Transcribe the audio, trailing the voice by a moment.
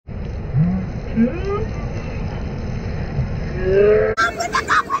No.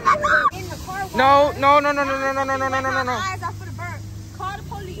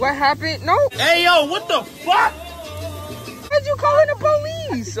 What happened? No. Hey, yo, what the fuck? Why'd you calling the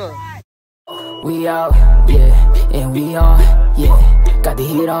police? We out, yeah, and we on, yeah. Got the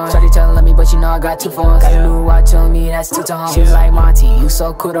heat on. Shawty tryna me, but you know I got 2 phones. Got a new watch on me, that's 2 tones. She like Monty, you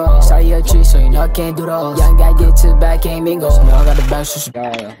so cool though. Shawty your trick, so you know I can't do those. Young guy get to the back, can't bingo. So now I got the best.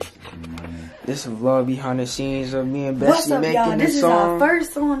 This is a vlog behind the scenes of me and Bestie What's up, making y'all? This is song. our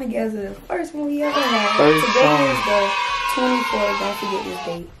first song together. The first one we ever had. First Today song. is the 24th. Don't forget this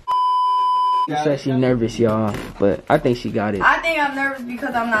date. She said she's nervous, y'all, but I think she got it. I think I'm nervous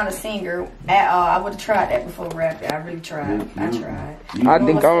because I'm not a singer at all. I would have tried that before rapping. I really tried. I tried. I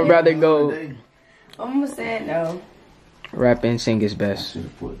think I would rather go I'm gonna say no. rap and sing is best.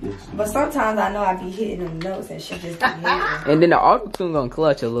 But sometimes I know I be hitting them notes and she just be hitting. And then the auto-tune gonna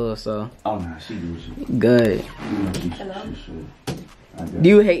clutch a little, so. Oh, nah, she do shit. Good. Hello? Do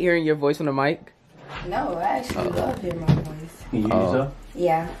you hate hearing your voice on the mic? No, I actually love hearing my voice. Can you hear yourself?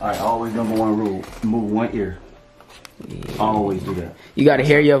 Yeah. Alright, always #1 rule. Move one ear. Yeah. Always do that. You gotta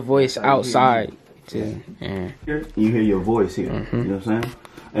hear your voice outside, too. Yeah. You hear your voice here. You know what I'm saying?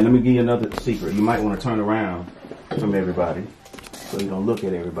 And let me give you another secret. You might want to turn around from everybody, so you don't look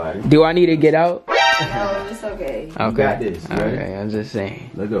at everybody. Do I need to get out? No, it's okay. Okay. You got this. You ready? Okay, I'm just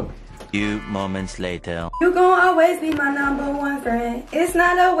saying. Let's go. Few moments later. You gon' always be my #1 friend. It's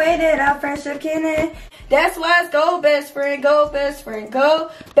not a way that our friendship can end. That's why it's go best friend, go best friend, go.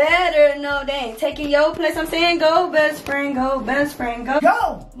 Better no, they ain't taking your place. I'm saying go best friend, go best friend, go.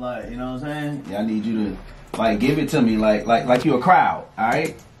 Go! Like, you know what I'm saying? Yeah, I need you to, like, give it to me like you a crowd,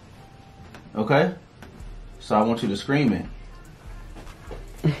 alright? Okay? So I want you to scream it.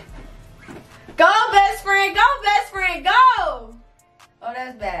 Go best friend, go! Oh,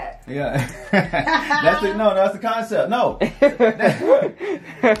 that's bad. Yeah. That's the concept. No.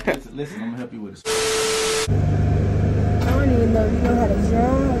 Listen, I'm gonna help you with this. I don't even know if you know how to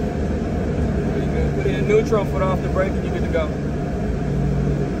drive. Put it in neutral, put off the brake, and you're good to go.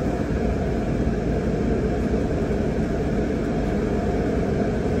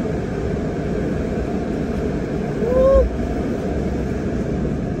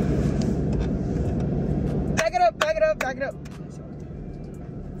 Back it up.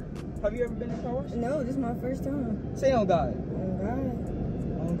 Have you ever been in car wash? No, this is my first time. Say on God.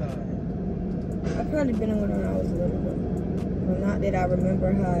 Oh, God. I've probably been in one when I was little, but not that I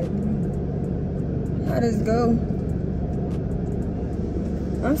remember how does it go?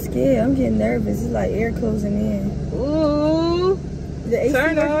 I'm scared. I'm getting nervous. It's like air closing in. Ooh. The AC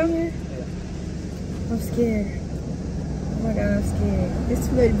Turn on. working here? I'm scared. Oh my God, I'm scared. It's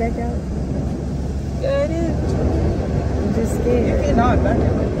too late to back out. Yeah, it is. I'm just scared. You cannot back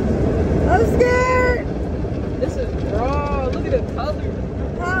out. I'm scared. This is raw. Look at the color.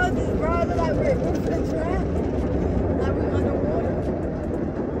 How is this raw? Look like we're in the trap. Like we're underwater.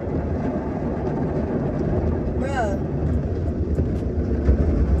 Bruh.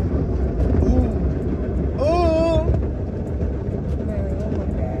 Ooh. Man, oh my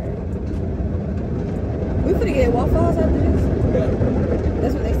God. We finna get waffles after this? Yeah.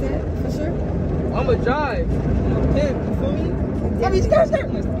 That's what they said? For sure? I'm a drive. I'm a pimp. You feel me? I mean, skirt.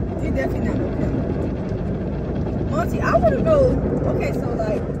 You definitely not no pimp. Monty, I wanna know, okay, so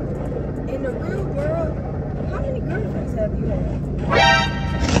like, in the real world, how many girlfriends have you had?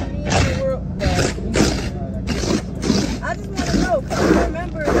 I just wanna know, cause I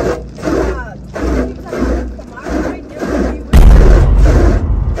remember, you telling me to come out right there with me with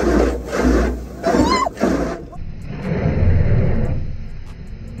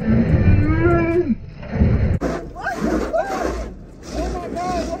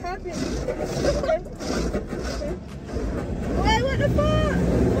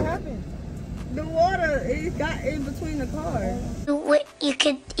got in between the cars. What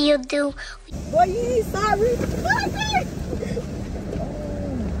you do. Boy, you need sorry.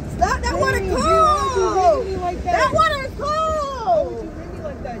 Stop, that water cold. That water is cold.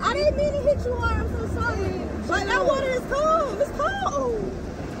 I didn't mean to hit you hard, I'm so sorry. But that water is cold. It's cold.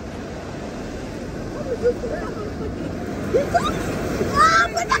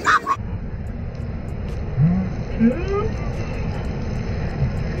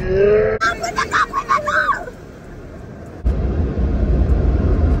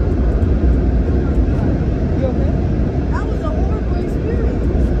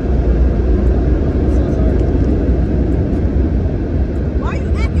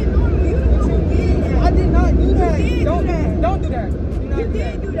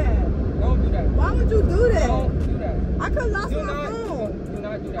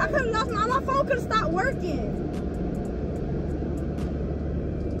 I could have lost my phone could have stopped working.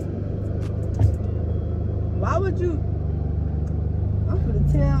 Why would you? I'm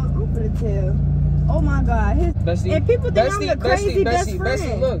finna tell. Oh my God. Bestie, And people think I'm the crazy best friend.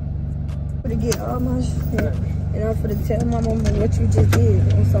 Bestie, look. I'm finna get all my shit. And I'm finna tell my mama what you just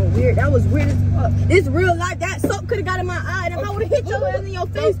did. I'm so weird. That was weird as fuck. This real life. That soap could have got in my eye. And if I would have hit your ass in your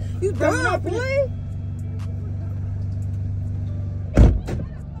face, you dumb, boy.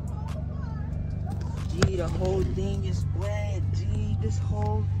 Gee, the whole thing is wet. Gee, this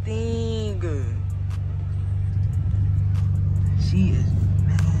whole thing. She is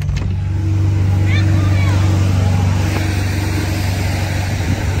mad.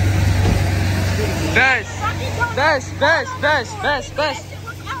 Best.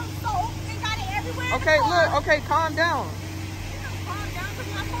 Okay, look, okay, calm down.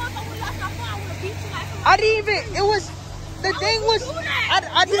 I didn't even, it was, the thing was,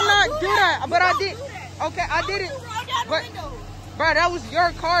 I did not do that, but I did. Okay, I did it. But, bro, that was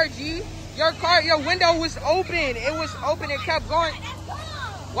your car, G. Your car, your window was open. It was open, it kept going.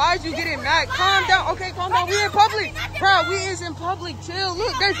 Why'd you get it mad? Calm down. Okay, calm down. We in public. Bro, we is in public. Chill.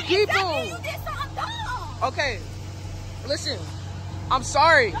 Look, there's people. Okay, listen. I'm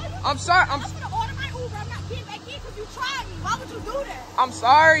sorry. I'm sorry. I'm gonna order my Uber. I'm not getting back in because you tried me. Why would you do that? I'm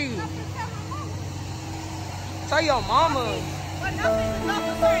sorry. Tell your mama.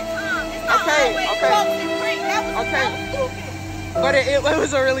 Okay. But it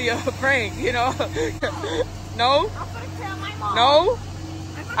was really a prank, you know? No? I'm gonna tell my mom. No?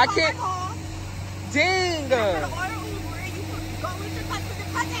 I can't. Dang.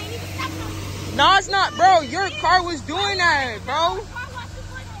 No, it's not, bro. Your car was doing that, bro.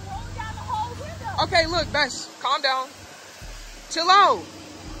 Okay, look, Bess, calm down. Chill out.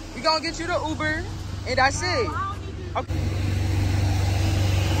 We gonna get you the Uber, and that's it. Okay.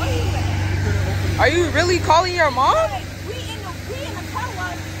 Are you really calling your mom? We in the car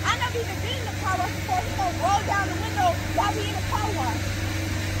wash. I never even been in the car wash before. He's gonna roll down the window while we in the car wash.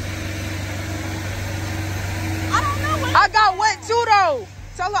 I don't know what. I got wet too, though.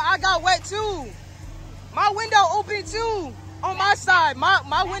 Tell her I got wet too. My window open too. On my side,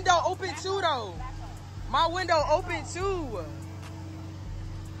 my window open too, though. My window open too.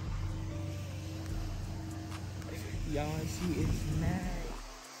 Y'all, she is mad.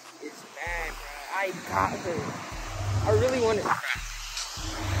 It's mad, bro. I got her. I really wanted.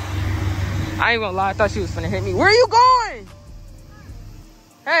 I ain't gonna lie. I thought she was finna hit me. Where are you going?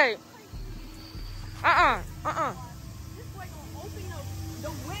 Hey. This boy gonna open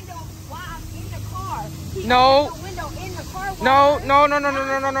the window while I'm in the car. He No. opened the window in the car. No.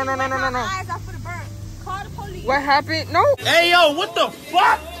 My eyes are for the burn. Call the police. What happened? No. Hey, yo, what the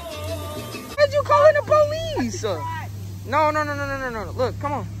fuck? Why'd you calling the police? No. Look,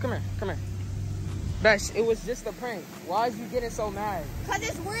 come on. Come here. Bess, it was just a prank. Why is you getting so mad? Cause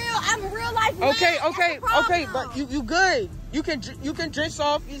it's real. I'm real life. Okay, but you good. You can drink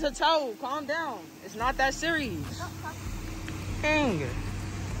off. Use a towel. Calm down. It's not that serious. Dang.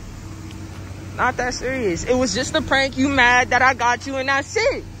 Not that serious. It was just a prank. You mad that I got you and that's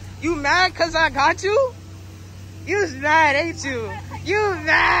it. You mad cause I got you? You mad, ain't you? You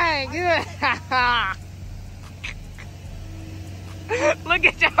mad. Look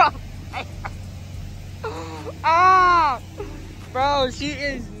at y'all. Ah, bro, she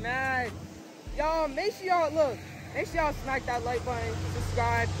is mad. Y'all, make sure y'all smack that like button,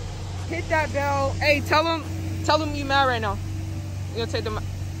 subscribe, hit that bell. Hey, tell them you mad right now. You gonna take them.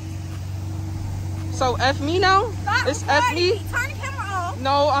 So F me now? It's F me. Turn the camera off.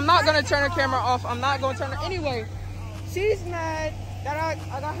 No, I'm not gonna turn the camera off. I'm not gonna turn it anyway. She's mad that I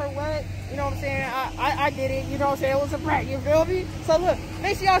got her wet. You know what I'm saying? I did it. You know what I'm saying? It was a prank. You feel me? So look,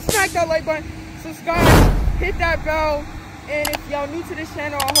 make sure y'all smack that like button, subscribe, hit that bell. And if y'all new to this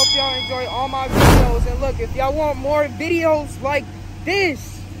channel, I hope y'all enjoy all my videos. And look, if y'all want more videos like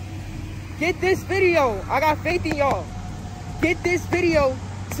this, get this video. I got faith in y'all. Get this video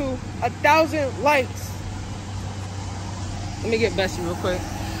to 1,000 likes. Let me get Bestie real quick.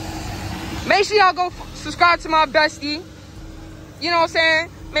 Make sure y'all go subscribe to my bestie. You know what I'm saying?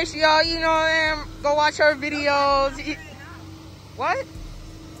 Make sure y'all, you know, go watch her videos. What?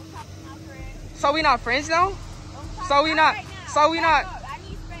 So we not friends now? So we not. I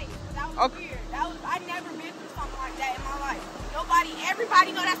need space. That was Okay. weird. I never been through something like that in my life.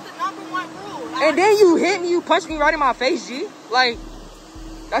 Everybody know that's the #1 rule. And then you hit me, you punched me right in my face, G. Like,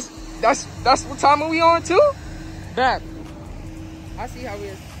 that's what time are we on too? Back. I see how it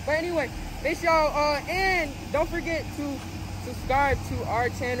is. But anyway, make sure y'all and don't forget to subscribe to our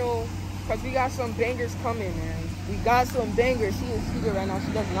channel because we got some bangers coming, man. We got some bangers. She is heated right now.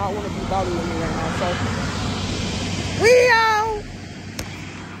 She does not want to be bothered with me right now. So